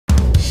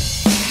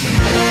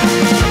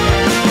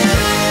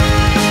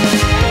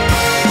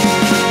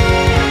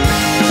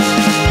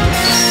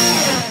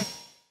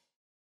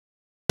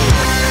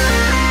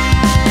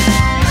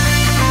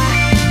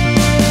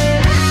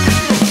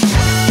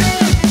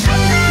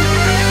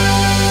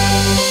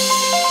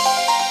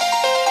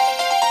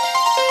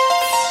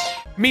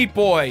Meat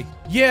boy.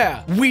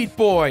 Yeah. Wheat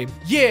boy.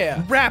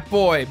 Yeah. Rap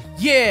boy.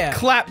 Yeah.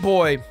 Clap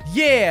boy.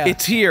 Yeah.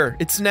 It's here.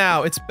 It's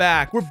now. It's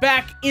back. We're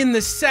back in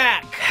the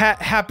sack.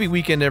 Happy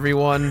weekend,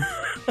 everyone.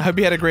 I hope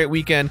you had a great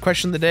weekend.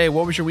 Question of the day,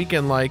 what was your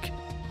weekend like?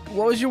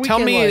 What was your weekend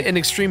Tell me like? in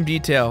extreme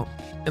detail.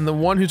 And the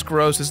one who's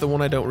gross is the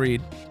one I don't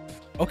read.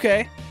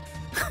 Okay.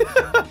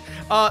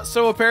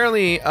 So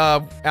apparently,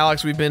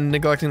 Alex, we've been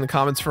neglecting the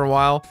comments for a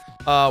while.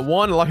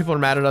 One, a lot of people are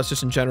mad at us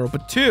just in general,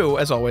 but two,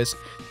 as always,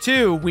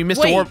 we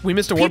missed a warp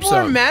zone. People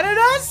are mad at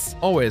us?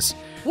 Always.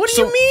 What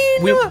do you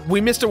mean?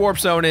 We missed a warp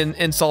zone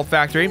in Salt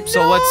Factory,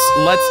 so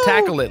let's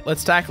tackle it.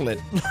 Let's tackle it.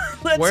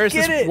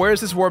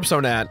 Where's this warp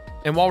zone at?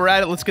 And while we're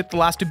at it, let's get the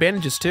last two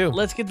bandages too.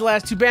 Let's get the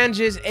last two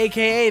bandages,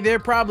 aka they're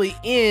probably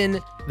in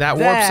that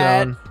warp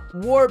zone.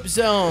 Warp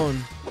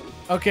zone.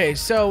 Okay,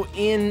 so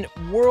in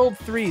World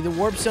 3, the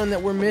warp zone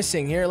that we're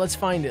missing here, let's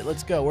find it.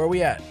 Let's go. Where are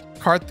we at?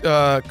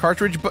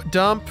 Cartridge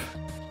dump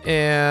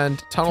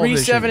and tunnel 3,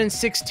 vision. 7, and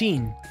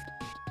 16.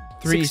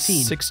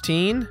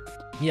 316?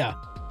 Yeah.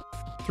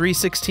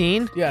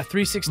 316? Yeah,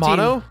 316.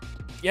 Mono?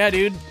 Yeah,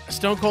 dude.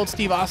 Stone Cold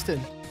Steve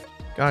Austin.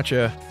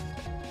 Gotcha.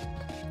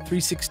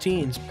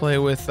 316. Let's play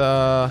with,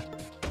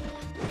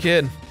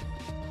 kid.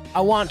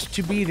 I want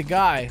to be the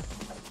guy.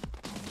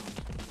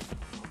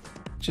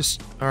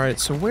 Just, alright,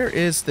 so where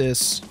is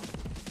this?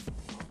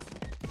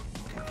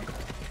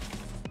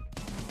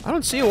 I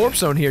don't see a warp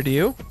zone here, do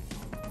you?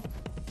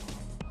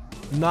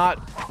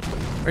 Not.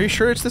 Are you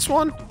sure it's this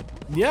one?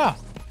 Yeah.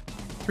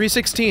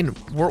 316.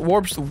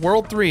 Warps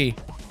World 3. Are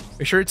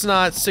you sure it's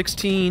not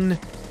 16?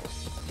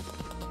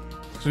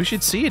 Because we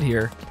should see it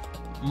here.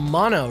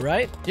 Mono,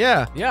 right?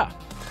 Yeah. Yeah.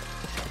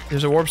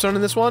 There's a warp zone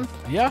in this one?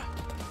 Yeah.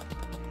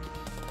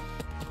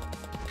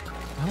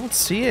 I don't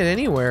see it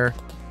anywhere.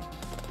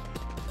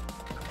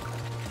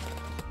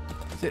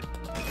 Is it?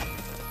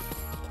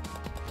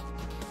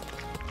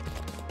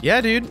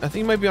 Yeah, dude. I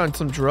think you might be on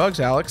some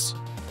drugs, Alex.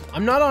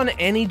 I'm not on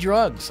any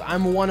drugs.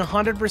 I'm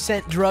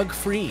 100% drug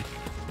free.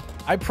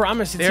 I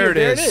promise it's here.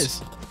 There it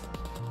is.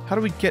 How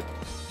do we get...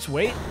 Just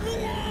wait.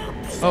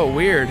 Oh,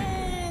 weird.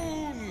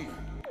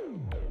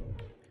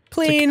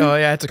 Clean. Oh,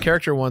 yeah, it's a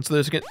character one, so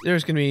there's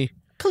gonna be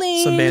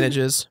some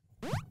bandages.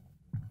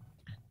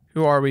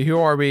 Who are we? Who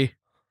are we?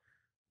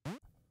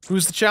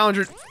 Who's the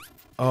challenger?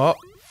 Oh.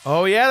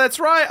 Oh, yeah, that's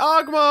right.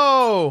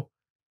 Ogmo!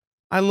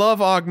 I love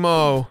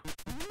Ogmo.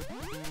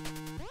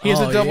 He has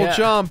a double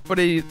jump, but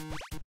he...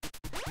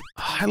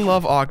 I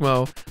love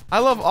Ogmo. I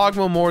love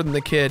Ogmo more than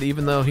the kid,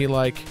 even though he,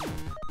 like...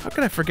 How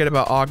can I forget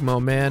about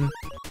Ogmo, man?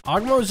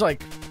 Ogmo's,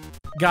 like,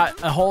 got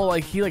a whole,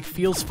 like, he, like,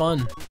 feels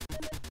fun.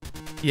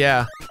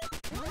 Yeah.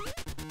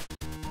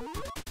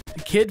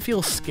 The kid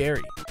feels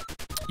scary.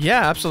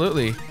 Yeah,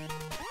 absolutely.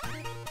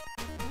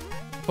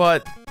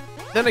 But,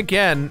 then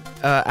again,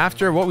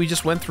 after what we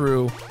just went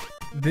through...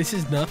 This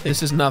is nothing.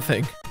 This is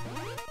nothing.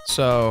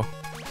 So...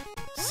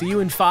 See you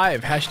in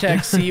 5.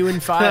 Hashtag see you in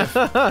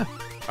 5.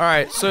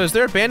 Alright, so is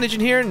there a bandage in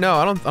here? No,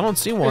 I don't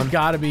see one. There's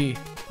gotta be.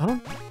 I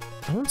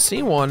don't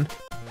see one.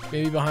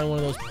 Maybe behind one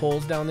of those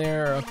poles down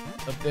there, or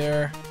up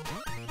there.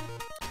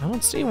 I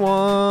don't see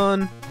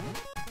one.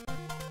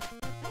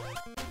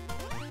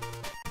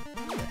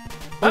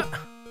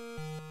 Oh.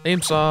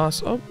 Lame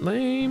sauce. Oh,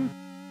 lame.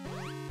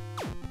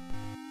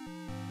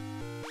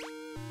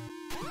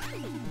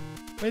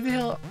 Where the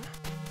hell?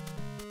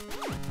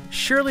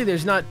 Surely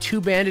there's not 2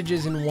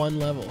 bandages in one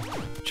level.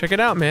 Check it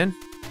out, man.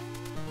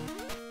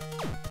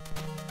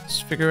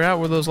 Let's figure out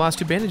where those last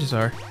 2 bandages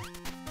are.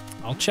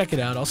 I'll check it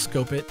out. I'll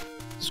scope it.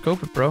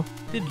 Scope it, bro.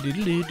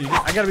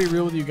 I gotta be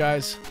real with you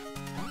guys.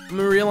 I'm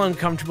real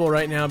uncomfortable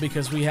right now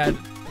because we had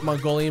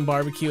Mongolian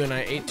barbecue and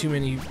I ate too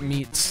many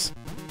meats.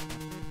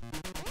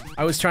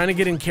 I was trying to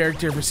get in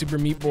character for Super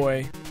Meat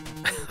Boy.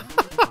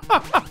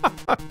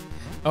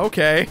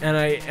 Okay. And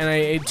I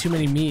ate too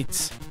many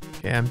meats.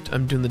 Okay,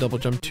 I'm doing the double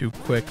jump too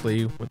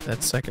quickly with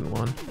that second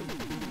one.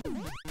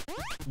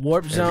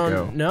 Warp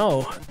zone?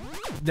 No,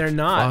 they're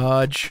not.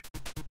 Fudge.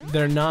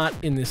 They're not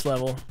in this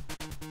level.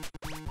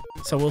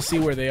 So we'll see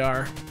where they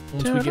are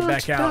once we get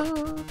back out.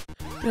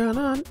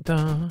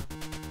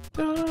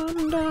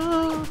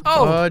 Oh!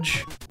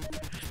 Fudge.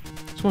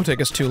 This won't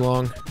take us too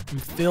long. I'm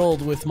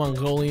filled with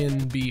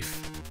Mongolian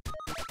beef.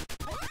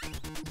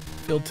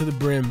 Filled to the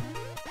brim.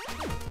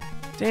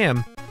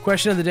 Damn.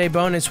 Question of the day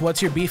bonus,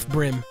 what's your beef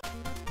brim?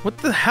 What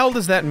the hell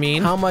does that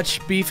mean? How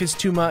much beef is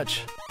too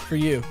much for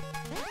you?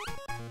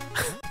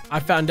 I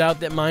found out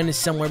that mine is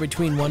somewhere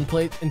between 1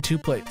 plate and 2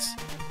 plates.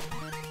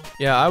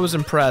 Yeah, I was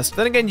impressed.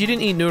 Then again, you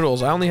didn't eat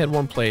noodles. I only had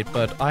 1 plate,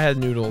 but I had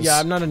noodles. Yeah,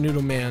 I'm not a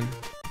noodle man.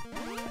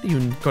 How do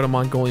you go to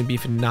Mongolian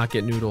beef and not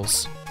get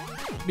noodles?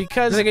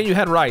 Because... Then again, you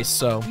had rice,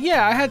 so...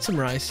 Yeah, I had some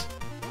rice.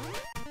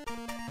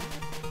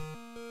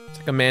 It's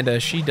like Amanda,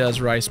 she does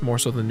rice more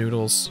so than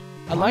noodles.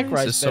 I like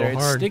rice better. So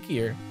hard. It's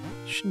stickier.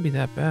 Shouldn't be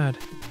that bad.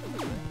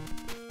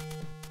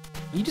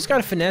 You just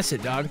gotta finesse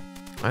it, dog.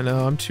 I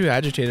know, I'm too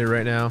agitated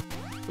right now.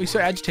 Why are you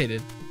so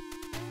agitated?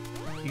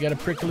 You got a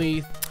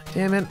prickly...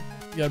 Damn it.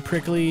 You got a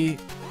prickly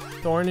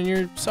thorn in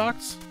your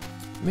socks?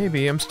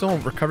 Maybe. I'm still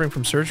recovering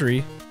from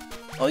surgery.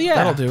 Oh yeah.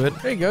 That'll do it.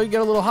 There you go. You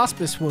got a little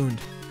hospice wound.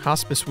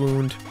 Hospice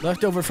wound.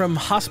 Leftover from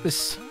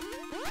hospice.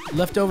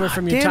 Leftover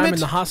from your time in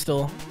the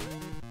hostel.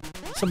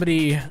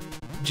 Somebody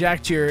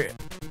jacked your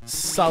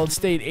solid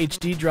state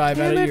HD drive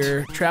out of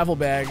your travel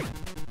bag.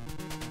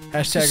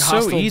 Hashtag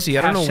hostel. So easy.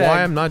 I don't know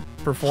why I'm not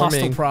performing.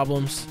 Hostel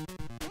problems.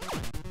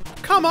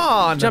 Come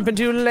on. Jumping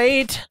too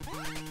late.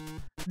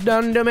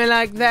 Don't do me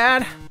like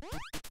that.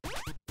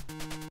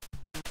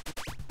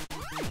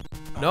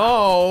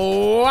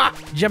 No.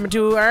 Jumping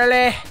too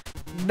early.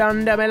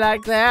 Don't do me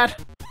like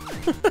that.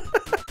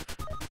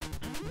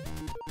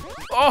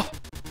 Oh.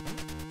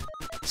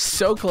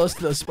 So close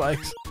to those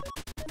spikes.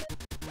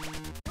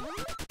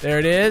 There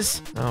it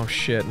is. Oh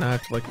shit, now I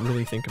have to like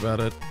really think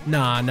about it.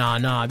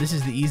 Nah. This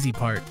is the easy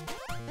part.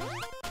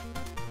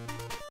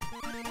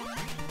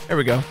 There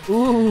we go.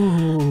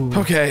 Ooh.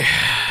 Okay,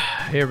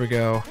 here we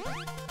go.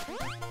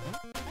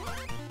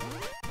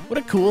 What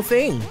a cool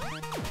thing.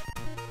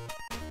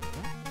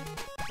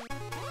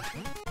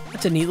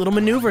 That's a neat little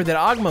maneuver that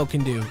Ogmo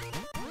can do.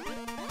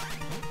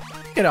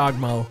 Look at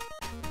Ogmo.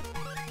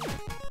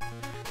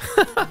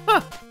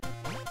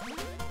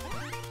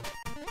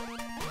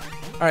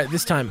 Alright,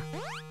 this time.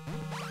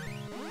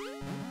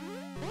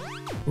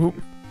 Oop.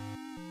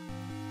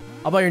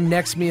 I'll buy your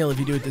next meal if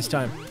you do it this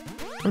time.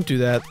 Don't do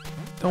that.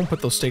 Don't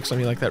put those stakes on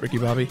me like that, Ricky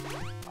Bobby.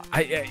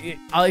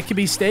 It could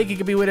be steak, it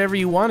could be whatever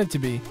you want it to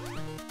be.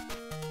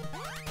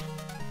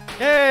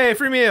 Hey,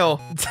 free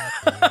meal!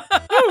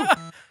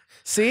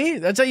 See?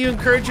 That's how you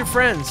encourage your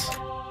friends.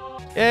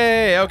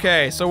 Yay,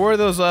 okay, so where are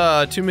those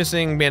 2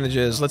 missing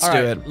bandages? Let's do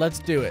it. Let's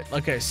do it.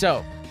 Okay,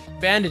 so,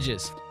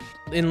 bandages.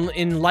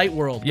 In Light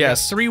World.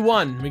 Yes.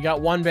 3-1. We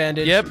got 1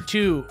 bandage. Yep.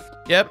 2.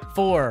 Yep.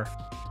 4.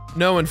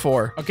 No and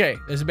 4. Okay,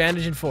 there's a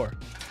bandage in 4.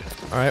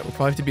 Alright, we'll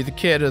probably have to be the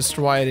kid as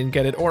to why I didn't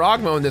get it. Or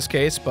Ogmo in this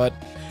case, but...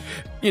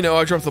 You know,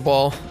 I dropped the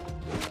ball.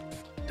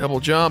 Double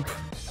jump.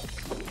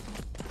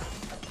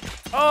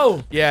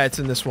 Oh! Yeah, it's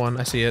in this one.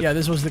 I see it. Yeah,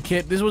 this was the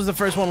kid. This was the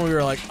first one where we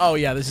were like, oh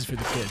yeah, this is for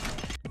the kid.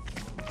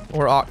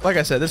 Or, like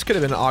I said, this could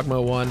have been an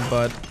Ogmo one,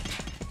 but...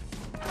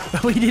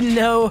 we didn't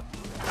know.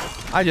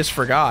 I just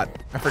forgot.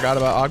 I forgot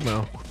about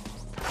Ogmo.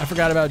 I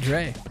forgot about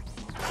Dre.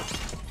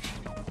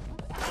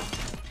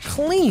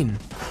 Clean.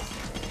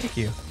 Thank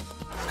you.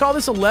 Call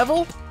this a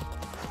level?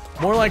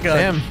 More like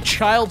a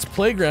child's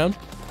playground.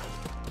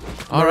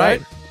 All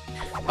right.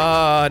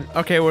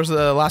 Okay, where's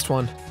the last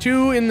one?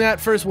 2 in that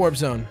first warp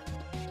zone.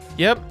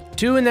 Yep.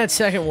 2 in that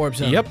second warp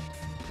zone. Yep.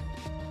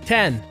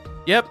 10.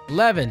 Yep.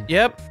 11.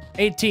 Yep.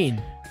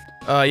 18.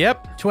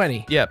 Yep.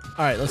 20. Yep.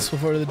 All right, let's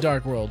flip over to the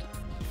dark world.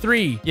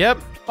 3. Yep.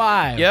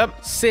 5.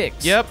 Yep.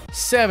 6. Yep.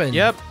 7.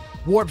 Yep.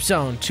 Warp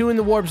zone. 2 in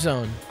the warp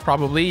zone.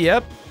 Probably,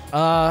 yep.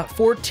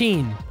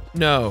 14.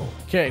 No.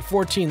 Okay,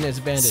 14 there's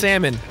a bandage.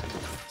 Salmon.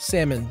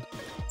 Salmon.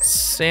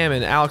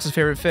 Salmon, Alex's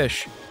favorite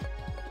fish.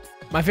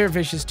 My favorite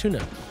fish is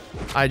tuna.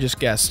 I just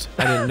guessed.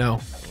 I didn't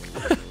know.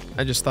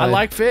 I just thought. I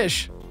like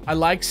fish. I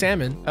like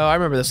salmon. Oh, I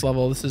remember this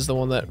level. This is the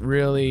one that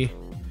really...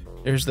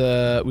 There's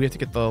the... We have to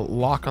get the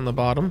lock on the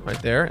bottom right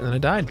there, and then I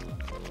died.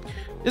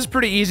 This is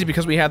pretty easy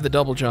because we have the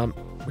double jump,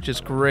 which is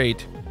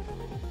great.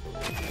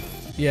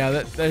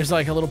 Yeah, there's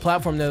like a little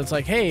platform there that's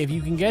like, hey, if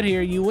you can get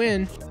here, you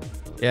win.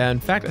 Yeah,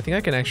 in fact, I think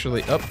I can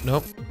actually... Oh,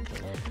 nope.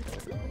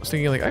 I was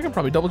thinking, like, I can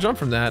probably double jump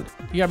from that.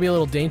 You gotta be a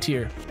little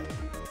daintier.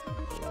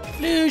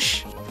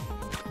 Noosh.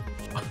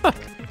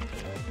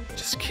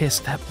 Just kiss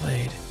that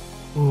blade.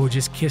 Ooh,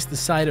 just kiss the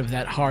side of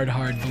that hard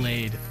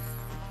blade.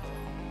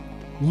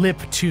 Lip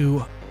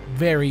to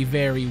very,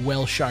 very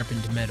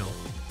well-sharpened metal.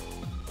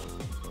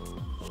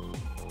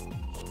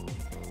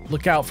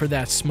 Look out for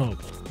that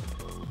smoke.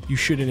 You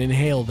shouldn't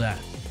inhale that.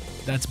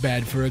 That's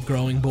bad for a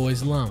growing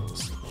boy's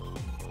lungs.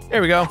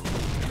 There we go.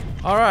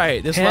 All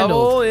right, this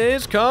level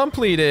is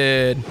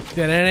completed.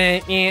 All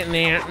right,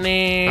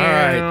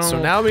 so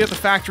now we got the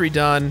factory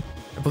done.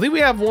 I believe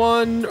we have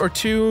 1 or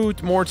 2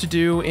 more to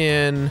do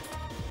in...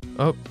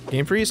 Oh,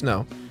 game freeze?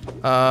 No.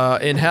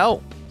 In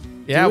hell.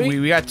 Yeah,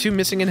 we got 2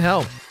 missing in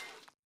hell.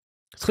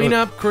 Clean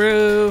up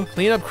crew.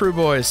 Clean up crew,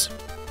 boys.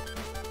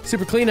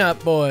 Super clean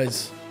up,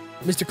 boys.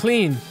 Mr.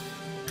 Clean.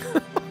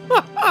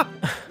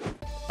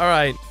 All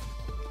right.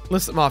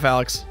 List them off,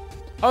 Alex.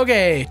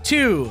 Okay,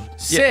 2,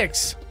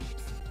 6.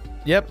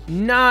 Yep.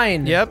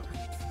 9. Yep.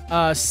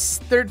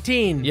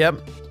 13. Yep.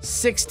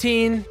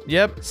 16.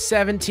 Yep.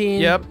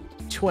 17. Yep.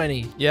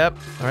 20. Yep.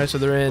 All right, so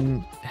they're in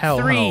hell.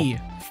 3.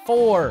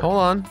 4. Hold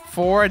on.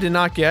 4 I did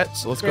not get,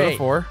 so let's go to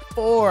 4.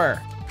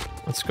 4.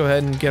 Let's go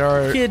ahead and get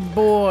our kid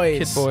boys.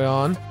 Kid boy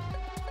on.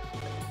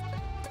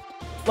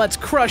 Let's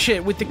crush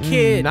it with the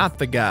kid. Not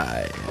the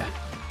guy.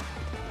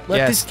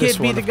 Let this kid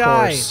be the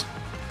guy.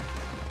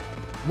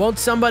 Won't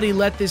somebody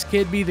let this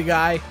kid be the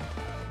guy?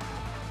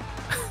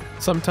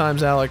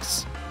 Sometimes,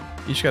 Alex,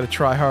 you just gotta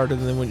try harder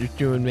than what you're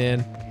doing,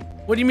 man.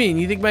 What do you mean?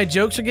 You think my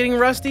jokes are getting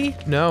rusty?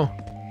 No.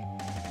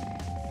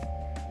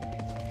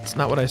 It's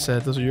not what I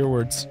said. Those are your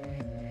words.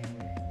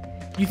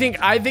 You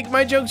think I think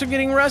my jokes are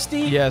getting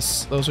rusty?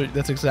 Yes,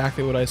 that's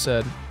exactly what I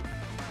said.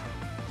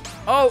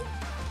 Oh.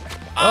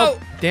 Oh,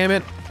 damn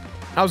it.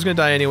 I was gonna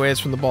die anyways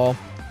from the ball.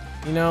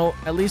 You know,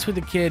 at least with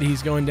the kid,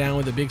 he's going down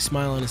with a big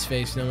smile on his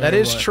face. No matter That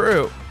is what.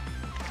 true.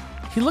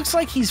 He looks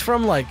like he's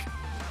from like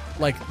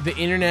the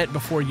internet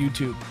before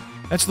YouTube.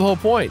 That's the whole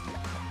point.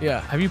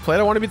 Yeah. Have you played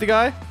I Want to Be the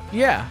Guy?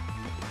 Yeah.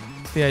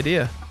 That's the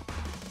idea.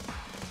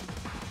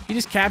 He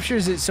just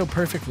captures it so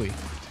perfectly.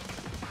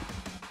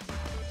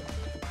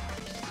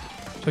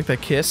 It's like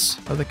that kiss.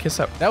 Oh, the kiss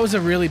up. That was a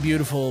really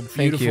beautiful,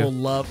 Thank you.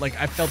 love. Like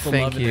I felt the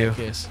Thank love in you. that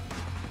kiss.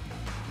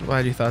 I'm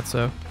glad you thought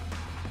so.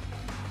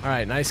 All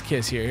right, nice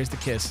kiss here. Here's the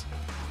kiss.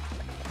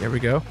 There we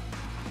go.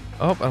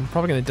 Oh, I'm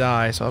probably gonna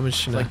die, so I'm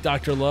just gonna. Like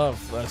Dr. Love.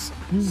 That's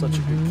such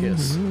a good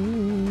kiss.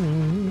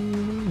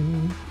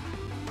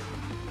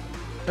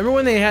 Remember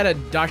when they had a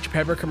Dr.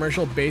 Pepper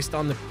commercial based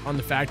on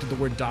the fact that the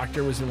word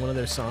doctor was in one of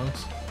their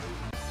songs?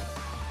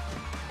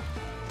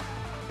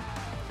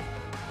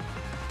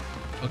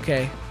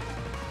 Okay.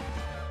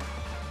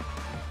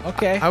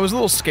 Okay. I was a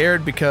little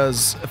scared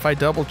because if I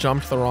double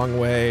jumped the wrong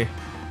way,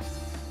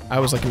 I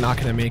was like not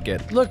gonna make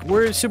it. Look,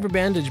 we're Super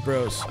Bandage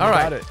Bros. All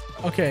right. Got it.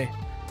 Okay.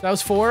 That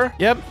was 4.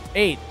 Yep.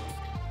 8.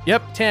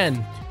 Yep.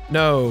 10.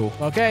 No.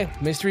 Okay.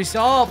 Mystery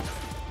solved.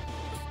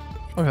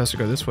 Oh, it has to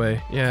go this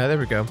way. Yeah, there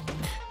we go.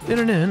 Oh,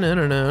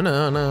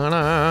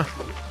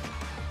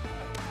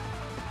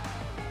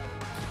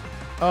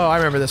 I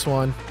remember this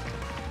one.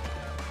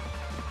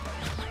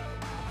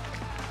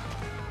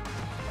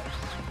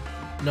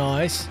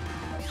 Nice.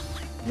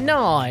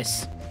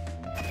 Nice.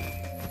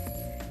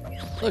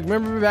 Look,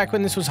 remember back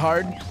when this was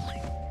hard?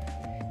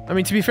 I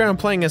mean, to be fair, I'm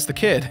playing as the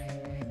kid.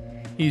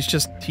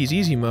 He's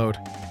easy mode.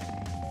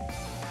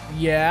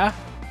 Yeah.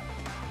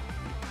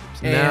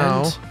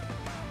 Now.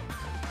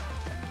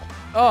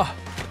 And...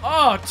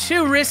 Oh,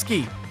 too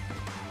risky.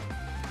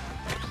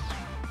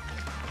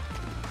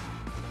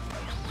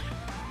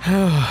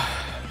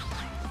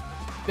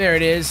 There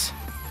it is.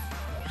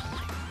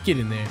 Get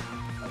in there. You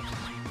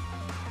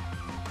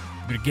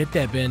better get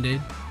that Band-Aid.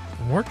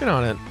 I'm working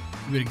on it.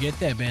 You better get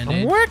that I'm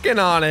Band-Aid. working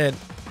on it.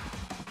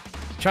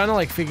 Trying to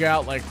like figure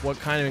out like what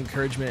kind of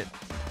encouragement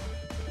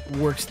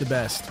works the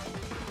best.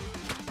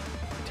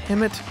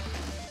 Damn it.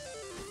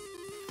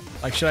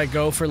 Like, should I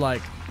go for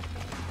like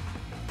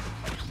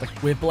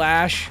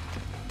whiplash?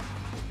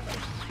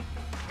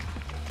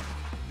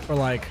 Or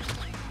like,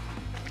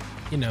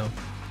 you know,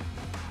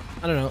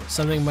 I don't know,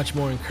 something much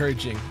more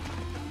encouraging.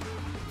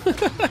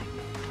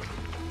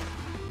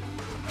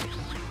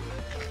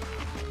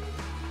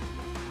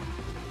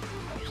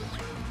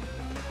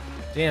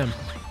 Damn.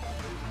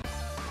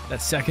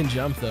 That second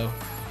jump though.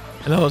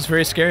 I know, it's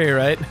very scary,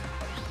 right?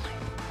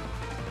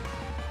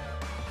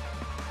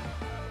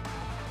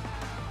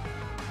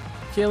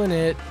 Killing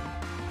it.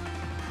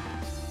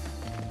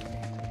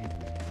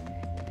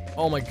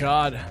 Oh my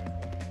god.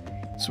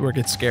 This is where it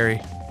gets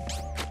scary.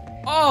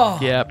 Oh!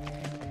 Yep.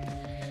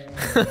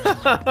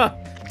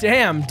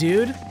 Damn,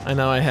 dude. I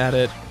know I had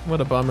it. What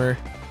a bummer.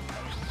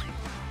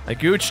 I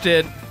gooched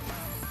it.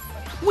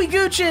 We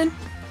goochin'.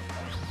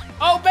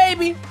 Oh,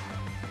 baby.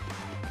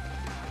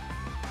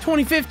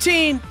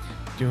 2015.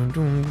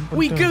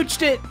 We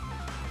gooched it.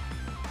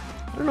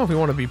 I don't know if we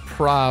want to be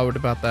proud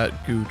about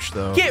that gooch,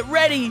 though. Get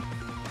ready.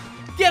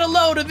 Get a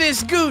load of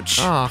this gooch.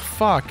 Ah,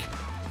 fuck.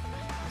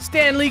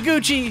 Stanley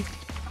Gucci.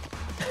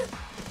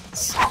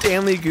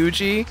 Stanley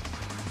Gucci?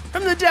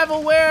 From The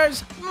Devil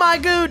Wears My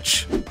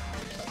Gooch.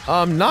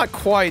 Not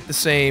quite the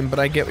same, but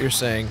I get what you're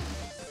saying.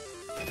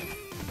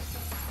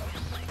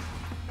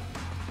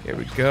 Here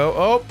we go.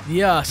 Oh!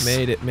 Yes.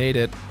 Made it, made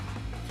it.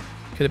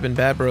 Could have been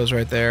Bad Bros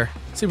right there.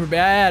 Super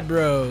bad,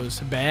 bros.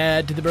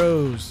 Bad to the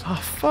bros.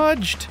 Oh,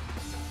 fudged.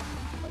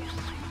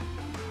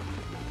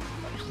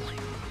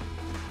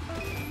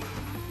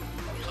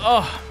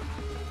 Oh.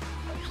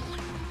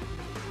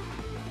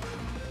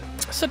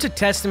 Such a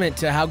testament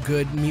to how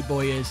good Meat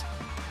Boy is.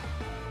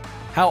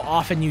 How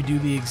often you do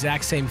the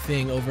exact same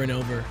thing over and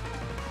over.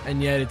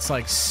 And yet it's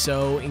like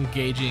so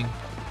engaging.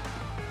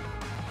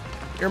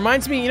 It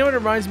reminds me, you know what it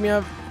reminds me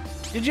of?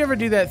 Did you ever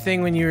do that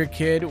thing when you were a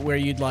kid where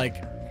you'd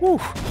like, whew,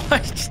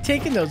 just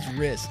taking those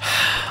risks?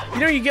 You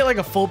know, you get like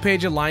a full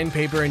page of line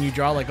paper and you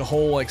draw like a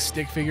whole like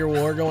stick figure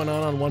war going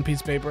on one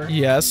piece of paper?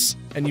 Yes.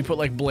 And you put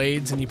like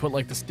blades and you put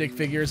like the stick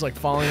figures like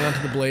falling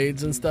onto the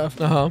blades and stuff.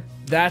 Uh-huh.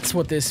 That's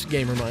what this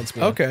game reminds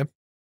me of. Okay.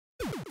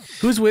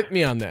 Who's with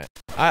me on that?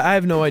 I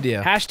have no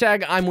idea.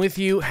 Hashtag I'm with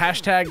you.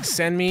 Hashtag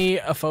send me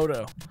a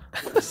photo.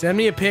 Send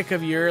me a pic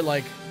of your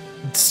like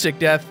Stick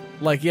death.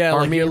 like yeah,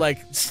 Army. like your like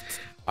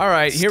All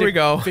right, here we stick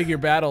go. Figure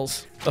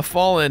battles. The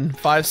Fallen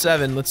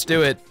 5-7. Let's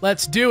do it.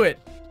 Let's do it.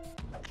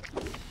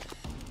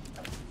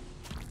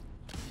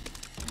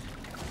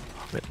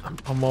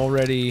 I'm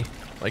already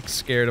like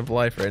scared of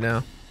life right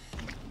now.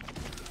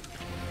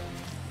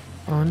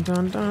 Dun,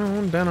 dun,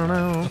 dun, dun, dun,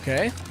 dun.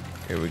 Okay.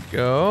 Here we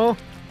go.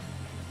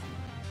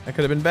 That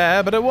could have been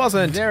bad, but it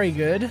wasn't. Very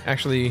good.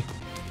 Actually,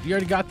 You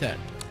already got that.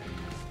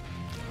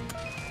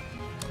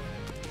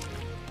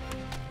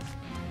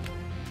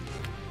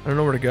 I don't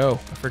know where to go.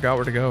 I forgot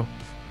where to go.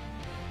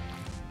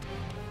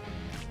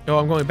 Oh,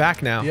 I'm going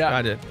back now. Yeah.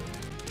 Got it.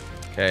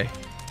 Okay.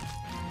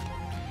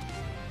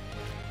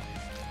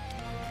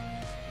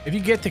 If you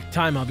get the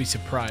time, I'll be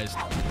surprised.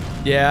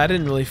 Yeah, I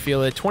didn't really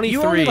feel it. 23.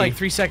 You were only like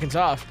 3 seconds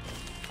off.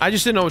 I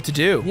just didn't know what to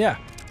do. Yeah.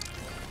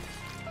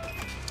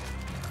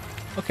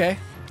 Okay.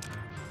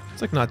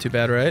 It's like not too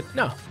bad, right?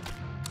 No.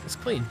 It's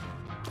clean.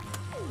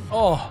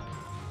 Oh.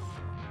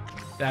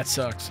 That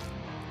sucks.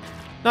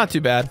 Not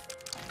too bad.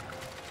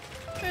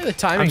 Yeah, the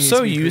timing I'm needs so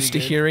to be used to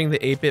pretty good. hearing the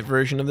 8-bit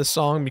version of this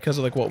song because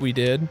of like what we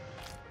did.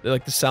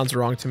 Like this sounds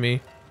wrong to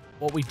me.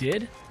 What we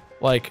did?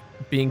 Like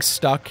being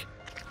stuck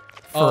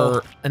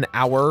for an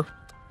hour.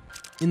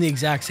 In the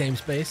exact same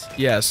space?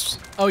 Yes.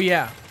 Oh,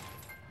 yeah.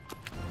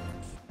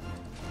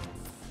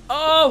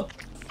 Oh!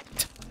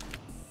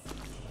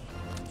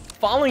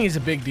 Falling is a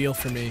big deal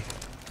for me.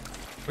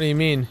 What do you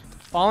mean?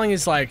 Falling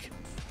is like...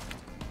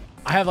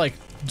 I have like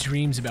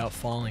dreams about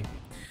falling.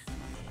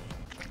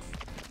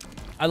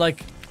 I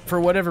like...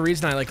 For whatever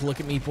reason, I like look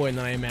at Meat Boy and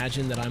then I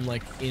imagine that I'm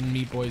like in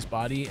Meat Boy's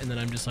body and then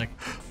I'm just like...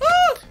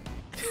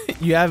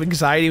 You have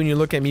anxiety when you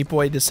look at Meat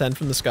Boy descend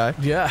from the sky?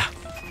 Yeah.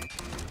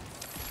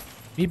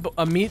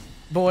 A Meat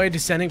Boy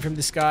descending from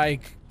the sky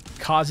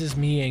causes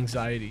me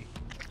anxiety.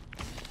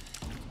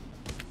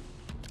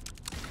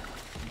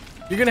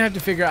 You're gonna have to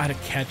figure out how to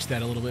catch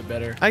that a little bit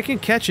better. I can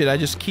catch it. I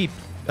just keep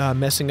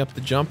messing up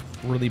the jump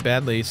really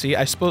badly. See,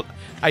 I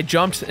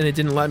jumped and it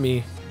didn't let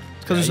me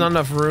because there's not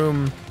enough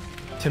room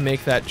to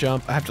make that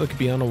jump. I have to like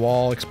be on a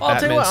wall. Well, I'll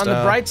tell you what. On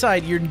the bright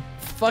side, you're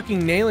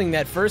fucking nailing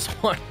that first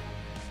one.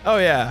 Oh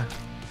yeah.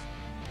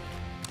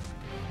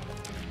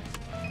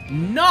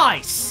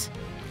 Nice.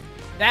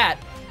 That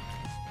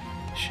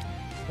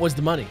was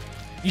the money.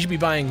 You should be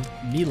buying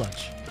me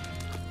lunch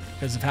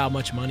because of how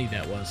much money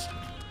that was.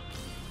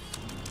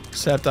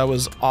 Except I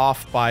was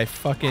off by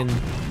fucking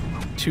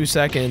 2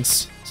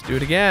 seconds. Let's do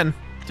it again.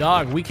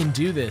 Dog, we can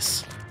do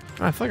this.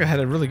 I feel like I had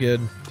a really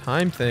good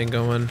time thing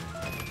going.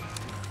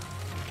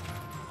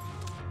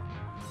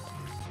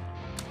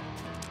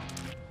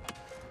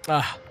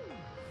 Ah.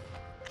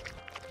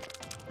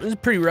 This is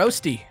pretty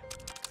roasty.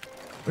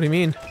 What do you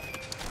mean?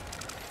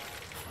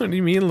 What do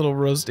you mean, little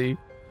roasty?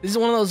 This is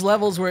one of those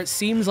levels where it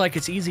seems like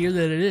it's easier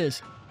than it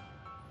is.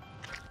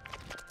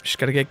 Just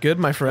gotta get good,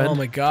 my friend. Oh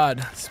my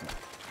god.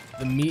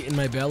 The meat in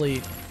my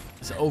belly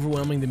is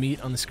overwhelming the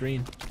meat on the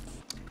screen.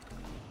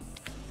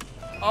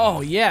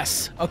 Oh,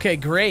 yes. Okay,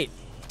 great.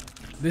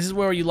 This is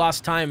where you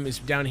lost time, is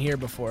down here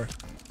before.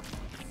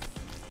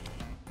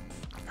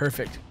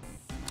 Perfect.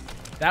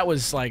 That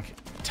was, like,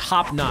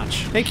 top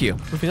notch. Thank you.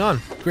 Moving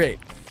on. Great.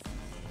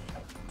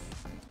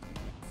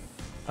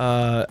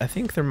 I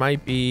think there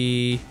might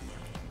be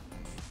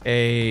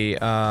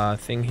a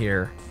thing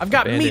here. I've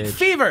got meat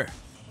fever.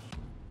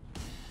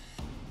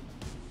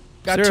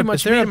 Got too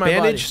much meat in my body. Is there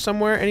a bandage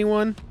somewhere?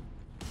 Anyone?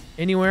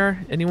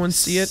 Anywhere? Anyone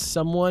see it?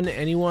 Someone?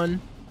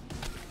 Anyone?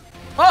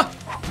 Oh!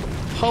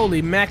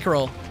 Holy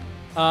mackerel.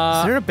 Is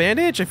there a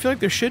bandage? I feel like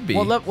there should be.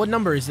 What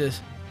number is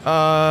this?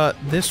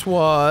 This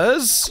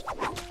was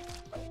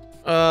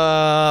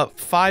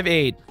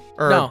 5-8.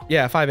 Or, no.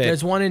 Yeah, 5-8.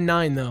 There's 1 in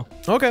 9 though.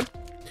 Okay.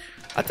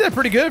 I think that's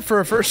pretty good for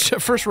a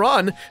first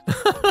run.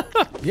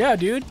 Yeah,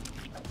 dude.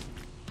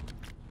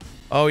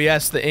 Oh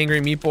yes, the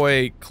angry Meat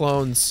Boy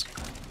clones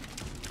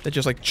that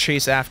just like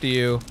chase after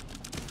you.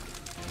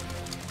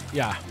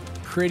 Yeah,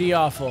 pretty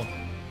awful.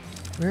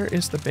 Where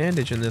is the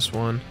bandage in this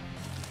one?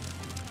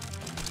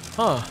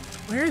 Huh?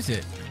 Where is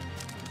it?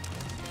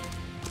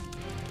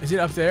 Is it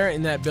up there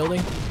in that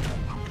building?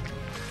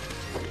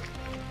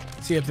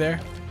 See up there?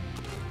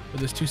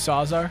 Where those 2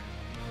 saws are?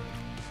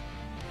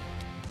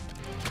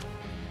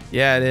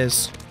 Yeah, it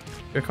is.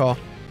 Good call.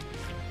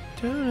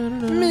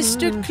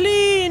 Mr.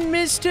 Clean,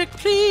 Mr.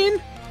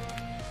 Clean.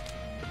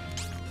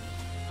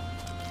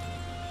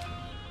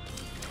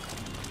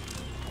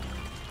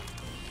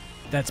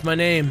 That's my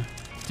name.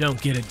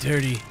 Don't get it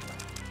dirty.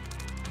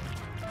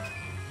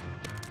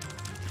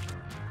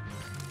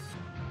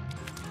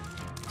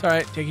 It's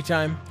alright, take your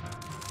time.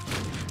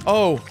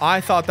 Oh, I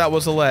thought that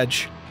was a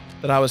ledge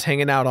that I was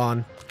hanging out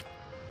on.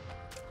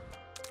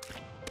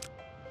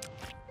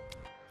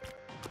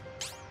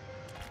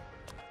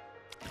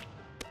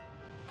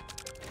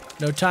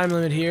 No time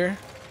limit here.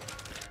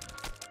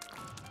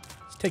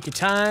 Just take your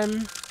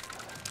time.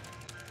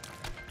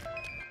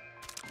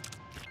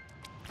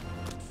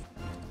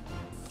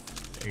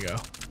 There you go.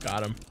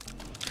 Got him.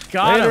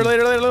 Got him.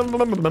 Later.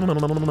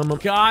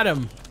 Got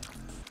him.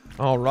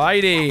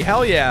 Alrighty.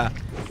 Hell yeah.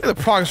 Look at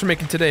the progress we're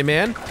making today,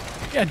 man.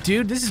 Yeah,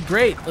 dude, this is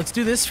great. Let's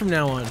do this from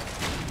now on.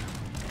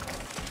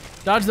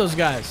 Dodge those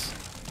guys.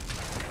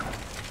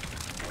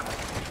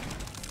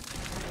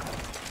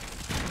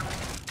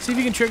 See if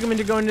you can trick them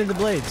into going into the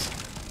blades.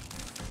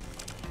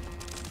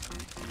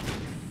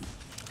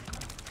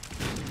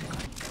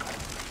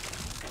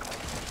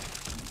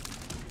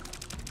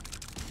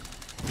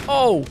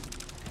 Oh!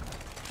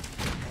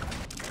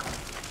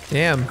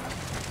 Damn.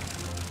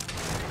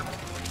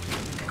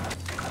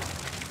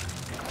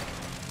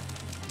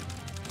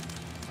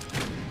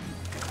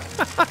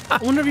 I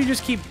wonder if you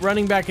just keep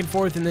running back and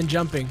forth and then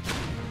jumping.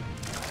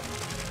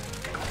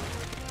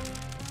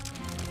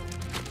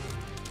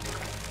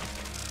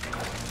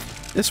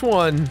 This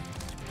one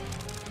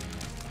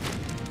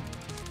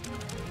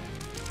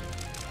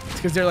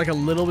because they're like a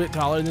little bit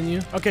taller than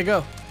you. Okay,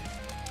 go.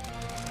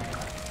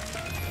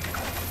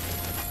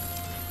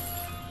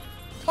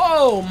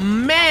 Oh,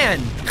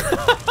 man.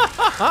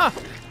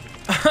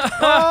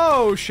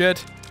 Oh,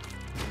 shit.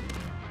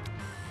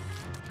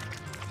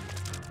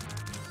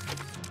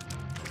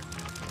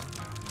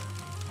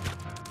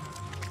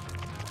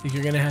 I think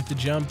you're gonna have to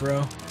jump,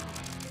 bro.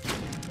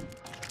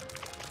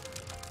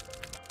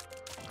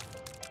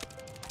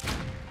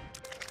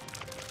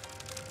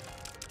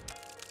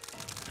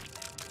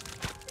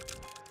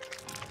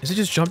 Is it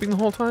just jumping the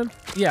whole time?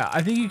 Yeah,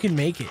 I think you can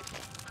make it.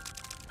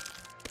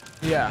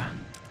 Yeah.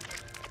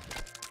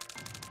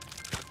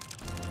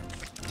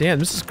 Damn,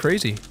 this is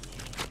crazy.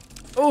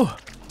 Oh.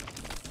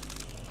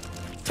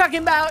 Talking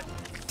about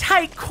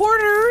tight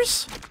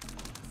quarters.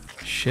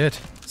 Shit.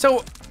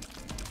 So,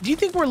 do you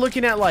think we're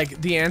looking at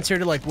like the answer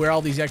to like where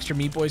all these extra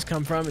Meat Boys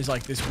come from? Is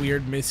like this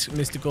weird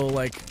mystical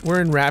like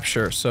we're in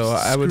Rapture, so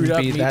I wouldn't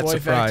be that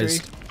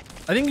surprised.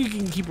 Factory? I think you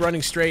can keep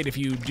running straight if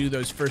you do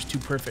those first two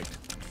perfect.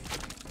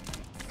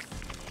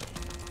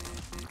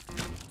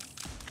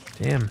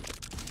 Damn.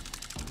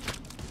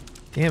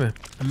 Damn it.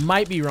 I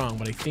might be wrong,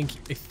 but I think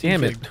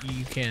Damn it.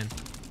 You can.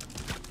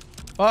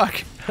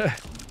 Fuck.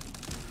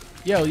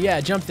 Yo, yeah,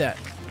 jump that.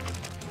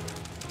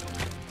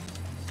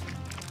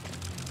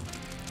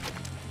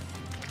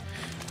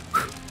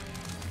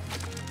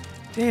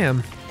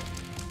 Damn.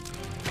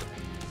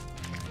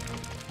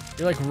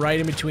 You're like right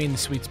in between the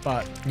sweet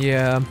spot.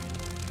 Yeah.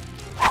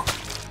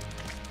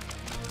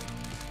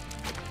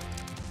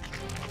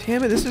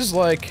 Damn it, this is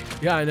like...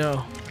 Yeah, I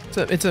know.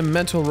 It's a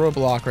mental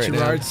roadblock right now.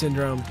 Jirard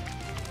syndrome.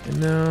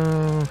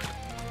 No.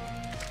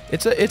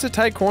 It's a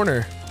tight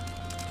corner.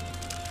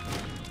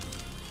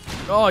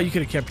 Oh, you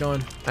could have kept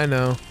going. I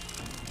know.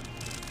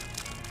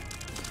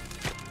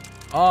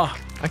 Oh.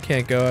 I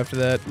can't go after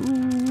that.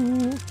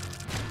 Ooh.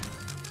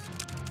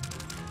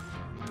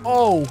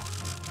 Oh.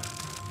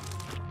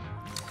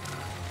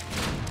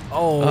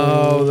 Oh.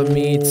 Oh, the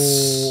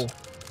meats.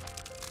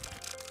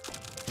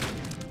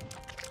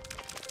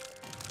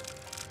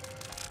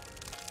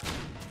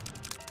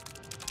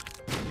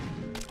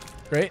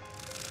 Great.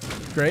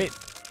 Great.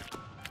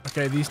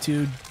 Okay, these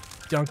two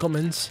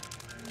Dunkelmans.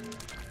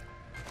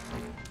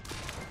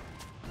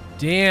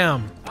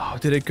 Damn. Oh,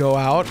 did it go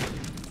out?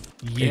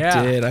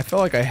 Yeah. It did. I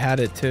felt like I had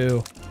it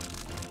too.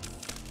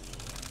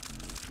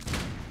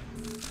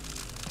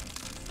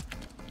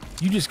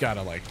 You just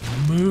gotta like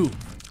move.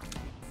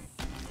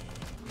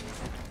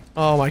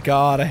 Oh my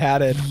god, I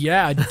had it.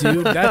 Yeah,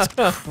 dude, that's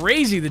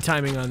crazy the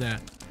timing on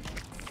that.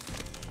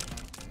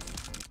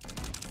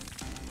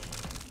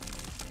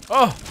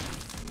 Oh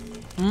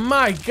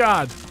my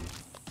god.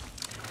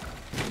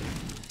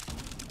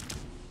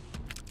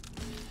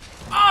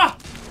 Ah!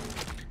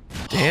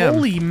 Damn.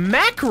 Holy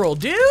mackerel,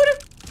 dude!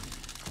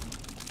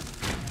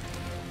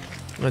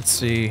 Let's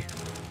see.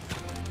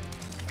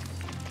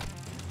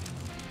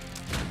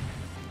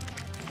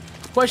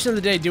 Question of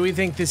the day, do we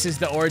think this is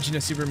the origin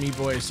of Super Meat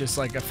Boy? It's just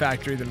like a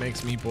factory that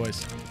makes Meat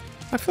Boys?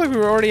 I feel like we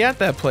were already at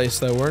that place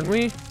though, weren't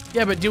we?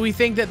 Yeah, but do we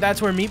think that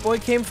that's where Meat Boy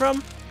came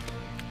from?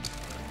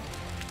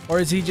 Or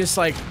is he just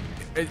like,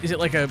 is it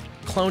like a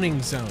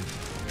cloning zone? Do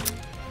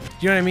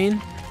you know what I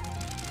mean?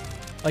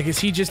 Like, is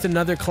he just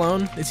another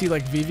clone? Is he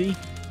like Vivi?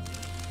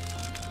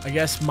 I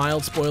guess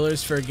mild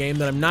spoilers for a game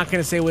that I'm not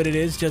gonna say what it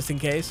is, just in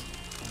case.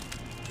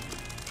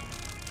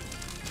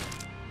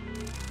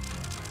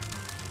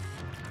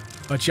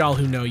 But y'all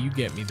who know, you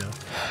get me though.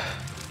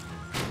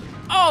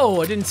 Oh,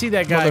 I didn't see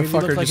that guy.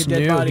 Motherfucker like just a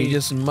dead knew. body. He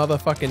just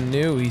motherfucking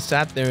knew. He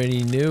sat there and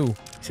he knew. He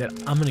said,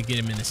 I'm gonna get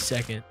him in a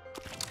second.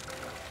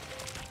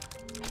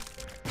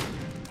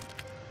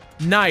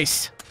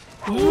 Nice.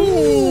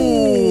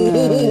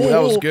 Ooh,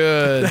 that was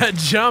good. That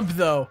jump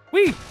though.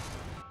 Wee.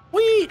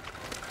 Wee.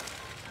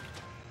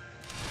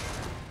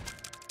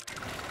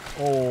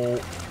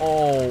 Oh,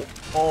 oh,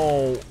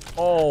 oh,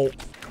 oh,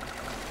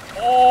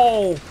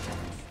 oh.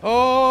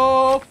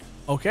 Oh.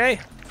 Okay.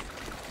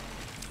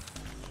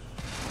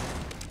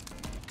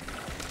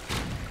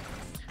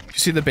 Did you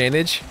see the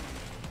bandage?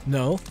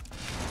 No.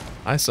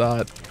 I saw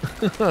it.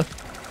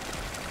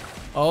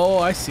 Oh,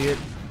 I see it.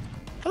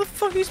 How the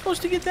fuck are you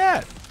supposed to get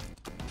that?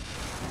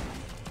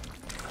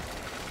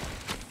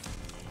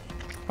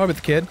 Probably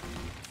the kid.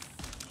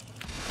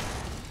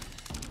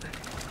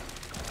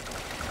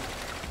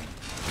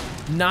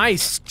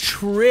 Nice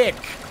trick.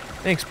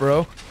 Thanks,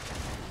 bro.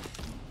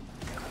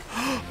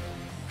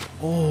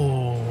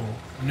 Oh,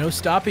 no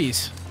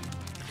stoppies.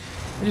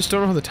 I just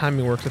don't know how the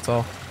timing works, that's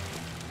all.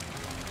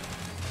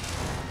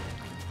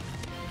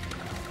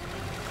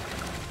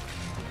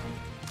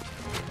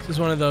 This is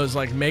one of those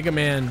like Mega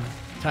Man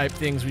type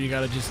things where you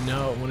gotta just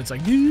know when it's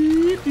like.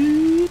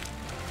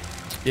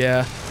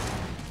 Yeah.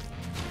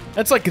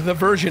 That's like the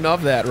version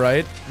of that,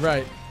 right?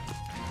 Right.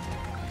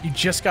 You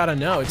just gotta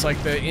know. It's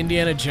like the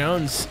Indiana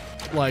Jones,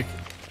 like,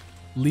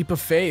 leap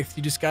of faith.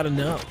 You just gotta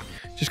know.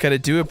 Just gotta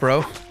do it,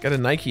 bro. Gotta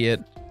Nike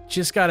it.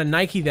 Just gotta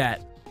Nike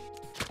that.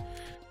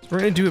 We're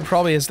gonna do it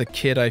probably as the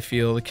kid, I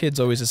feel. The kid's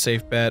always a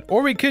safe bet.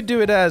 Or we could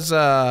do it as,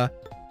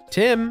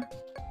 Tim.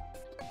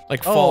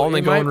 Like fall and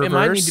then go in reverse? It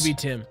might need to be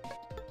Tim.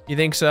 You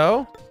think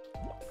so?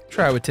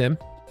 Try it with Tim.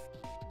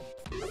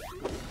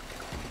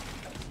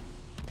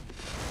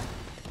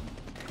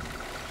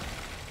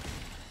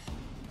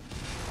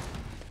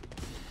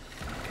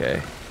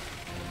 Okay.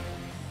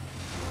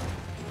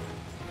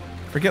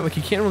 Forget, like,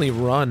 you can't really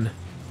run.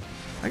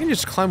 I can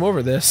just climb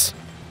over this.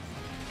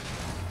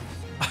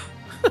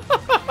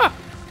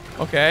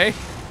 Okay.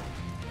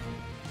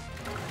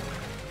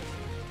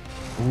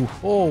 Ooh.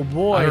 Oh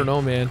boy. I don't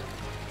know, man.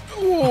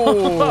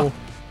 Ooh.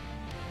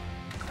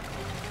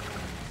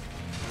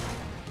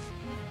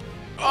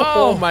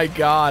 Oh my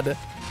god.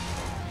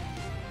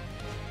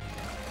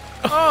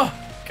 Oh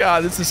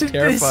god, this is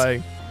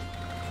terrifying.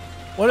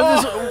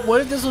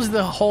 What if this was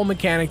the whole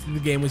mechanic that the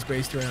game was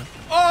based around?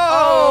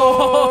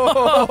 Oh!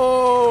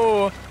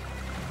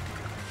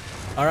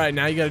 All right,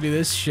 now you got to do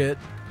this shit.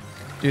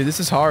 Dude, this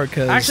is hard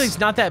because actually it's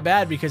not that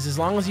bad because as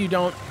long as you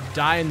don't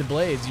die in the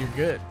blades, you're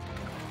good.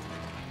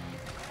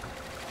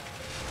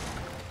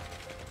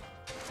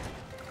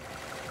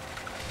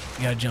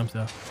 You gotta jump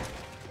though.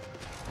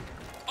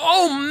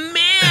 Oh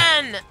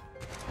man!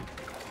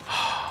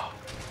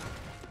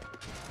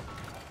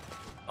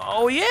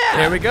 Oh yeah!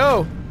 There we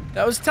go.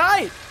 That was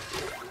tight.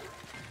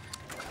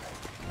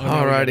 Oh,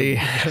 alrighty,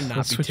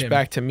 let's switch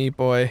back to Meat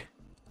Boy.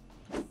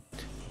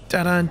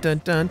 Dun dun dun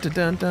dun dun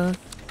dun dun.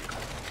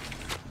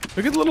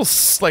 Look at the little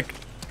like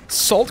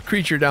salt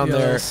creature down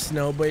there.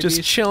 Snow babies.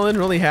 Just chilling,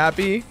 really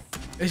happy.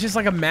 It's just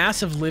like a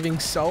mass of living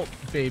salt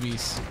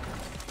babies,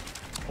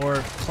 or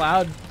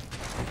cloud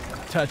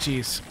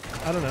touchies.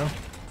 I don't know.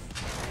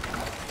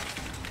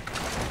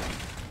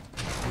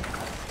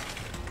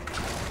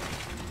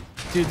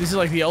 Dude, this is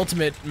like the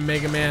ultimate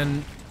Mega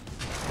Man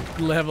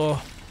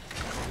level.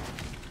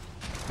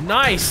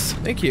 Nice!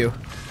 Thank you.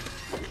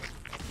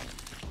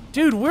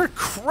 Dude, we're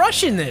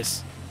crushing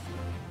this!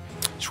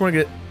 Just wanna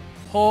get...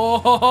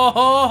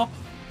 Oh!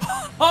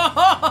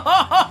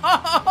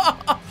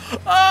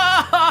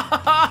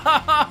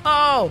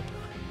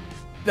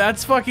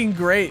 That's fucking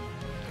great.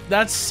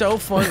 That's so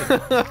funny.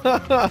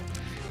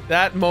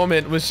 That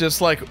moment was just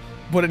like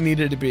what it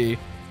needed to be.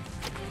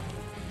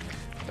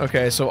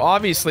 Okay, so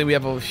obviously we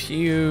have a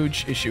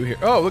huge issue here.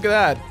 Oh, look at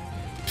that.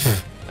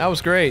 That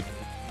was great.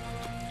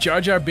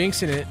 Jar Jar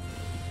Binks in it.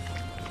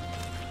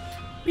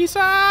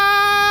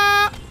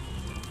 Pizza!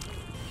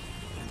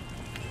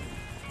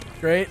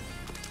 Great.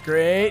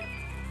 Great.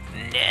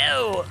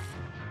 No!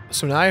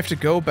 So now I have to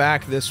go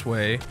back this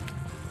way.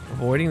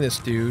 Avoiding this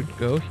dude.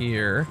 Go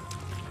here.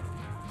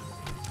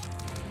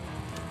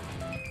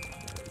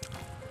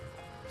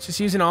 Just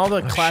using all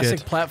the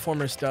classic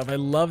platformer stuff. I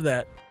love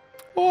that.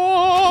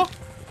 Oh!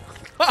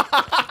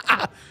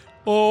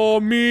 Oh,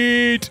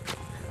 meat!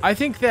 I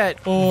think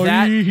that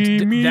that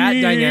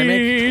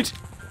dynamic.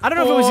 I don't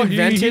know if it was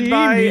invented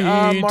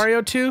by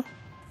Mario 2.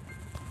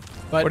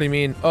 But what do you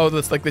mean? Oh,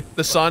 that's like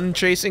the sun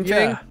chasing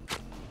thing?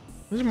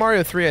 It was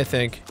Mario 3, I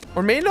think.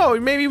 Or maybe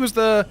maybe it was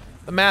the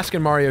mask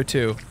in Mario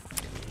 2.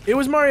 It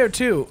was Mario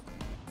 2.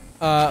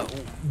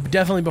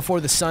 Definitely before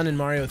the sun in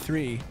Mario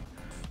 3.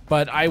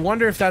 But I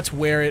wonder if that's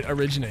where it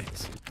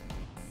originates.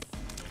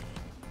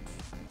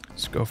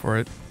 Let's go for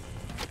it.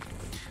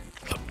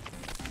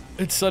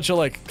 It's such a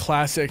like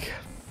classic.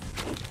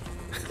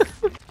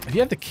 If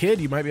you have the kid,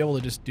 you might be able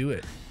to just do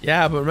it.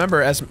 Yeah, but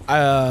remember, as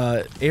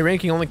A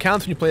ranking only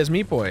counts when you play as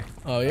Meat Boy.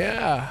 Oh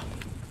yeah.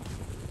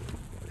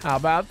 How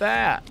about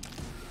that?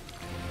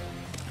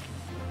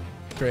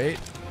 Great.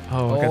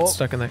 Oh, I got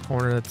stuck in that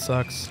corner. That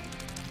sucks.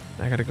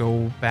 I gotta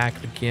go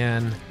back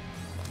again.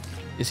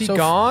 Is he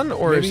gone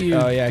or is he?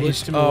 Oh yeah,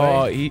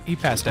 he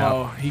passed out.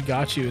 Oh, he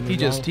got you. He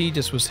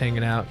just was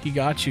hanging out. He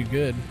got you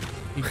good.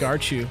 He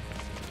got you.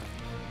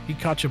 He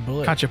caught your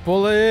bullet. Caught your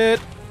bullet.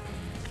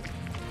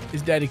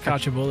 His daddy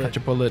caught your bullet. Caught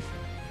your bullet.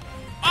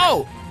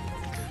 Oh!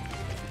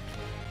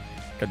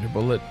 Got your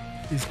bullet.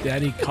 His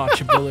daddy caught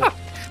your bullet.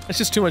 That's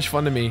just too much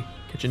fun to me.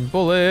 Catching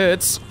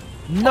bullets.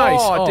 Nice.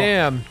 Oh,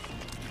 damn.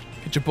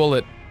 Catch your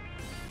bullet.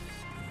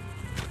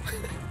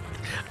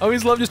 I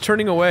always love just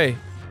turning away.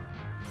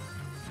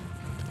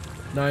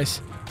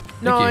 Nice.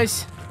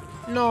 Nice.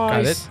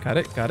 Nice. Got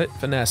it. Got it.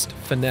 Finessed.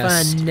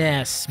 Finessed.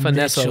 Finesse.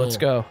 Finesse. Mitchell. Let's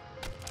go.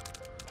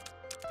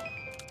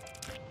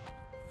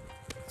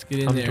 Let's get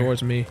in Come there.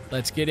 towards me.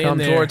 Let's get in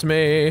there. Come towards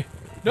me.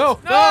 No.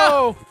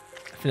 No.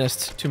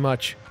 Finessed too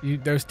much.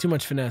 There's too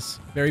much finesse.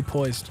 Very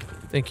poised.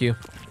 Thank you.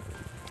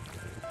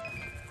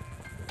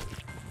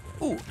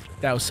 Ooh.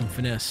 That was some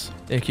finesse.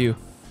 Thank you.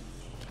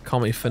 Call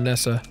me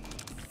Finessa.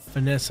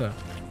 Finessa.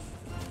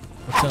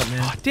 What's up,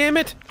 man? Oh, damn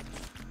it.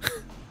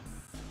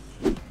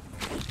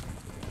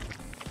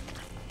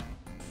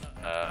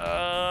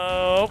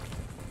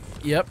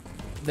 Yep.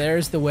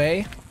 There's the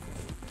way.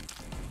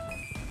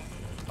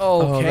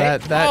 Oh, okay.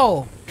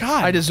 Oh,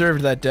 God. I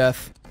deserved that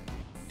death.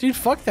 Dude,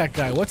 fuck that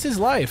guy. What's his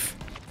life?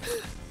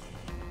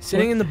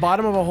 Sitting in the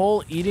bottom of a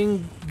hole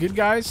eating good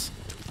guys?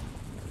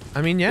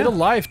 I mean, yeah. Get a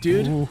life,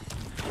 dude. Ooh.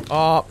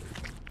 Oh.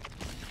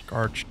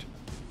 Garched.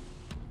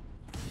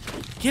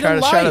 Get a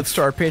life. Shout out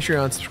to our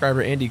Patreon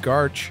subscriber, Andy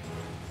Garch.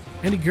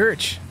 Andy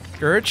Gurch.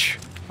 Gurch?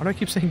 Why do I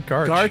keep saying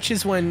Garch? Garch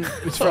is when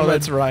it's from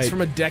that's right. It's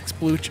from a Dex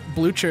Blucher.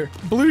 Blucher.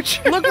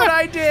 Look what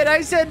I did. I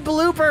said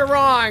blooper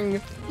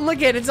wrong.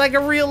 Look at it's like a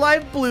real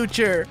life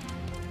Blucher.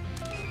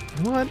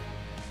 What?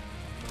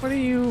 What are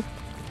you?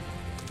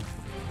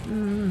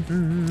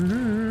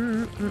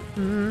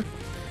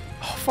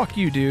 Oh, fuck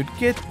you, dude.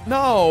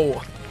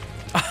 No.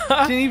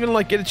 Didn't even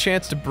like get a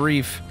chance to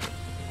brief.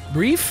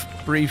 Brief?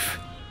 Brief.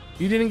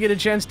 You didn't get a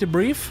chance to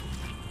brief?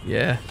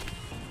 Yeah.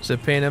 It's a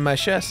pain in my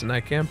chest and I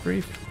can't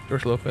brief.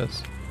 George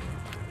Lopez.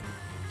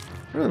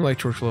 I really like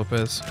George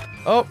Lopez.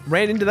 Oh,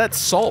 ran into that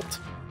salt.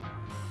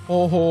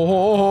 Ho ho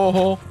ho ho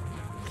ho.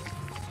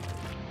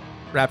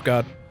 Rap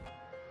God.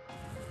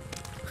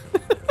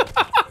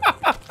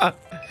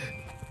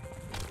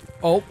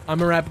 Oh, I'm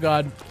a rap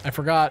god. I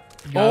forgot.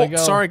 Gotta go.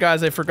 Sorry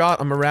guys, I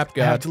forgot. I'm a rap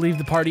god. I have to leave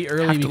the party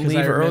early. I have to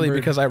leave early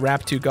because I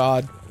rap to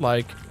God.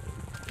 Like,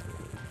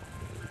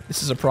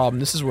 this is a problem.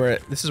 This is where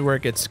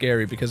it gets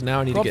scary because now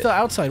I need Go to up get the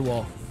outside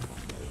wall.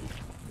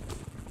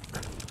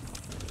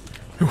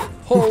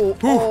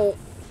 Oh.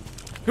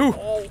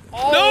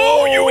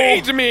 No, you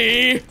ate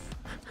me.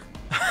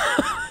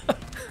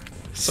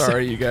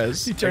 Sorry, you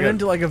guys. You turned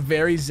into like a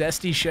very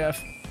zesty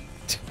chef.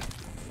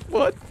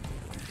 What?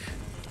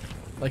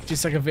 Like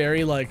just like a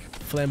very like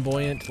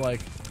flamboyant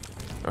like.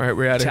 All right,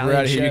 we're out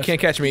of here. You can't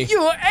catch me.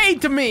 You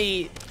ate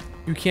me.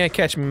 You can't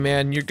catch me,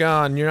 man. You're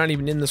gone. You're not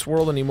even in this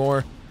world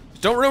anymore.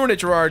 Don't ruin it,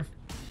 Jirard.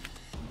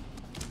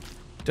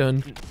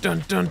 Dun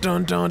dun dun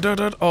dun dun dun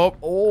dun.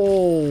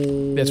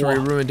 Oh, that's where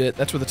he ruined it.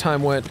 That's where the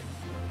time went.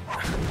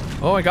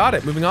 Oh, I got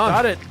it. Moving on.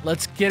 Got it.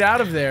 Let's get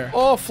out of there.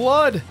 Oh,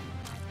 flood.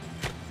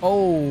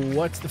 Oh,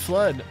 what's the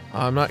flood?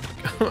 I'm not.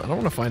 I don't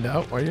want to find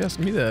out. Why are you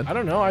asking me that? I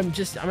don't know. I'm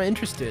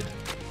interested.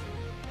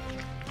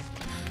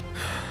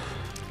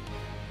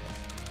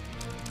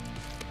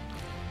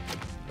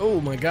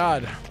 Oh my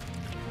god.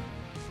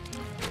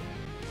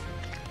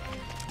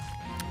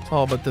 It's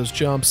all about those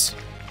jumps.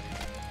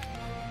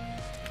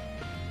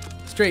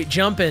 Straight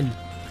jumping.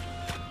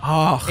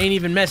 Oh. Ain't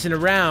even messing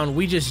around.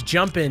 We just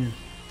jumping.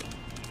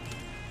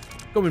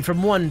 Going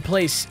from one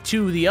place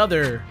to the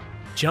other.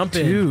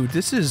 Jumping. Dude,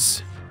 this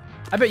is...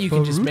 I bet you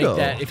can just make brutal.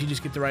 that if you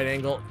just get the right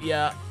angle.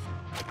 Yeah.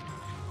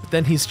 But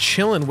then he's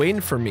chilling, waiting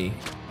for me.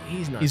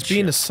 He's not He's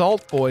being a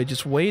salt boy,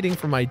 just waiting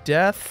for my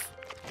death.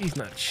 He's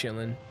not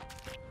chilling.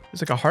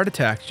 It's like a heart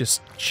attack,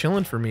 just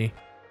chilling for me.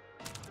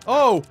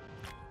 Oh!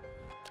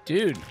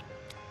 Dude.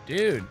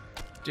 Dude.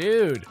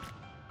 Dude.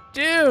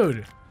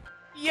 Dude.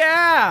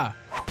 Yeah!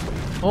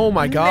 Oh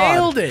my god.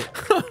 Nailed it!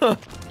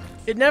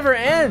 It never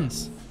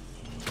ends.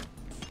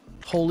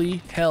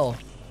 Holy hell.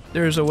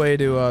 There's a way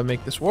to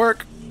make this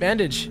work.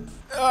 Bandage.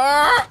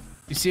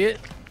 You see it?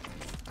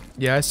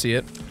 Yeah, I see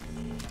it.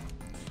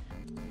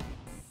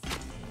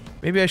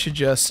 Maybe I should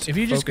just If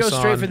you just go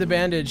straight on... for the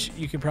bandage,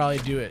 you could probably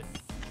do it.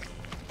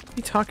 What are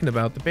you talking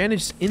about? The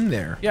bandage is in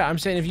there. Yeah, I'm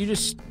saying if you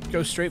just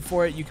go straight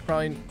for it, you could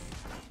probably...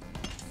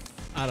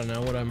 I don't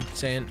know what I'm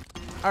saying.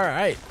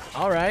 Alright,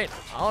 alright,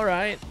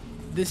 alright.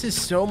 This is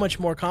so much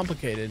more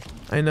complicated.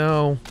 I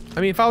know. I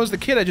mean, if I was the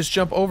kid, I'd just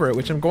jump over it,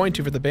 which I'm going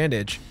to for the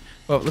bandage.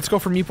 But let's go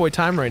for Meat Boy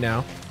time right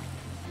now.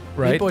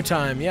 Right? Meat Boy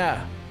time,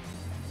 yeah.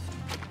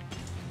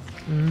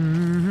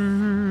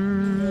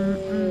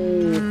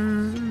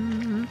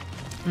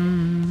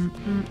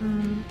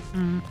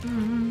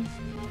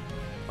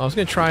 I was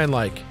gonna try and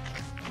like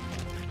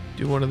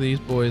do one of these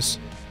boys,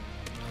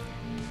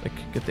 like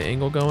get the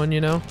angle going, you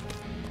know?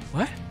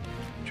 What?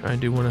 Try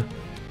and do one of.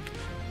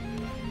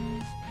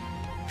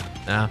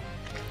 Nah.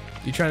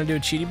 You trying to do a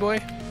cheaty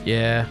boy?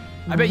 Yeah.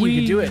 I bet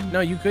you could do it. No,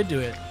 you could do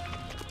it.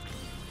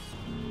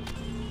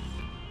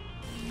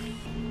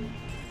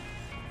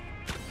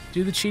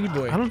 Do the cheaty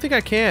boy. I don't think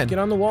I can. Get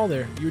on the wall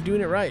there. You were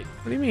doing it right.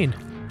 What do you mean?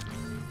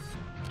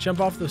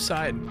 Jump off the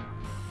side.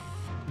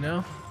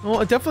 No?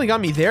 Well, it definitely got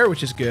me there,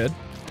 which is good.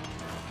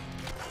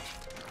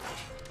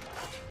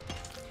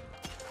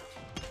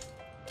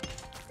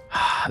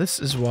 This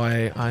is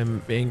why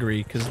I'm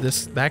angry,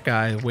 because that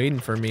guy waiting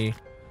for me.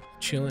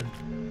 Chillin'.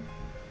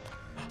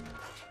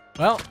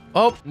 Well,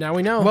 Oh, now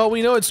we know. well,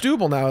 we know it's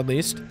doable now, at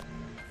least.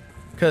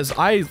 Because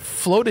I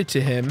floated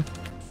to him.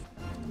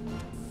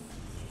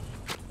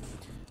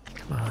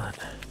 Come on.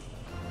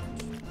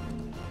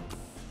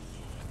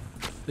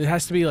 It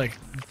has to be like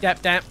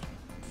dap dap.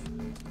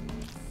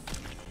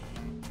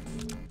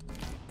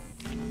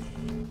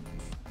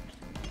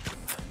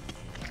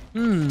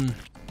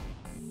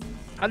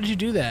 How did you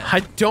do that? I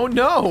don't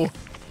know.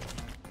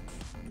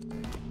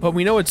 But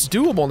we know it's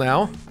doable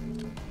now.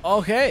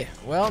 Okay,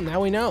 well,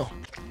 now we know.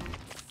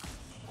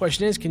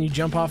 Question is, can you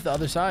jump off the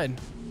other side?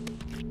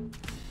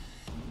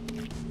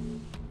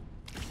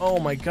 Oh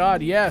my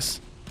god,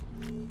 yes.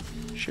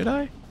 Should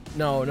I?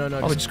 No, no, no.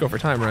 Probably just go for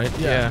time, right?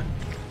 Yeah.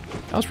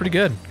 That was pretty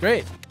good.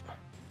 Great.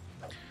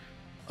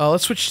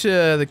 Let's switch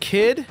to the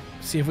kid.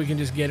 See if we can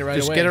just get it right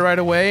Just away. get it right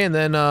away, and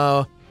then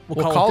we'll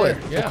call it.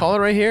 there. Yeah. We'll call it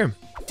right here.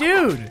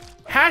 Dude,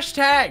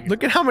 hashtag.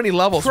 Look at how many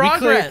levels.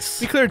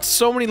 Progress. We cleared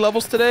so many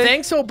levels today.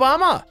 Thanks,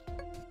 Obama,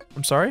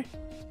 I'm sorry?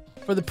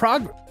 for the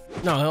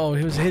No,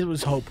 it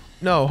was hope.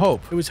 No,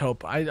 hope. It was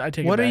hope. I take it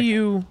back. What are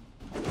you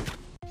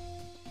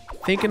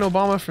thanking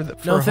Obama for?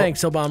 No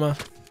thanks, Obama.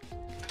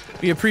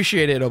 We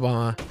appreciate it,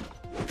 Obama.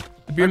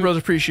 The Beard Bros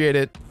appreciate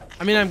it.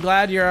 I mean, I'm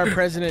glad you're our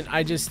president.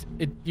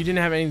 You didn't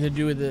have anything to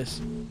do with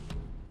this.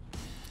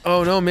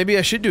 Oh no, maybe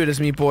I should do it as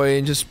Meat Boy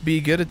and just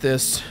be good at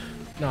this.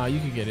 No, you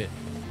could get it.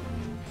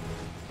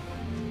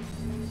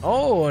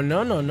 Oh,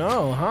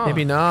 no, huh?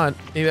 Maybe not.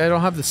 Maybe I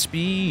don't have the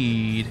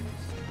speed.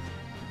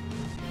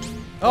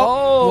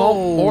 Oh!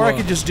 Well, or I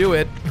could just do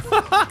it.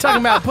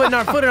 Talking about putting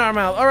our foot in our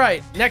mouth. All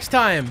right, next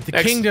time, the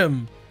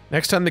kingdom.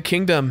 Next time, the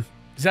kingdom.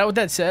 Is that what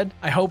that said?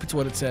 I hope it's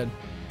what it said.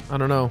 I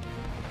don't know.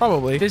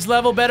 Probably. This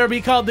level better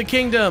be called the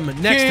kingdom.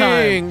 Next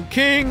time.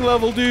 King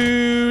level,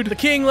 dude. The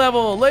king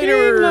level.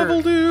 Later. King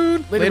level,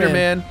 dude. Later,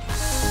 man.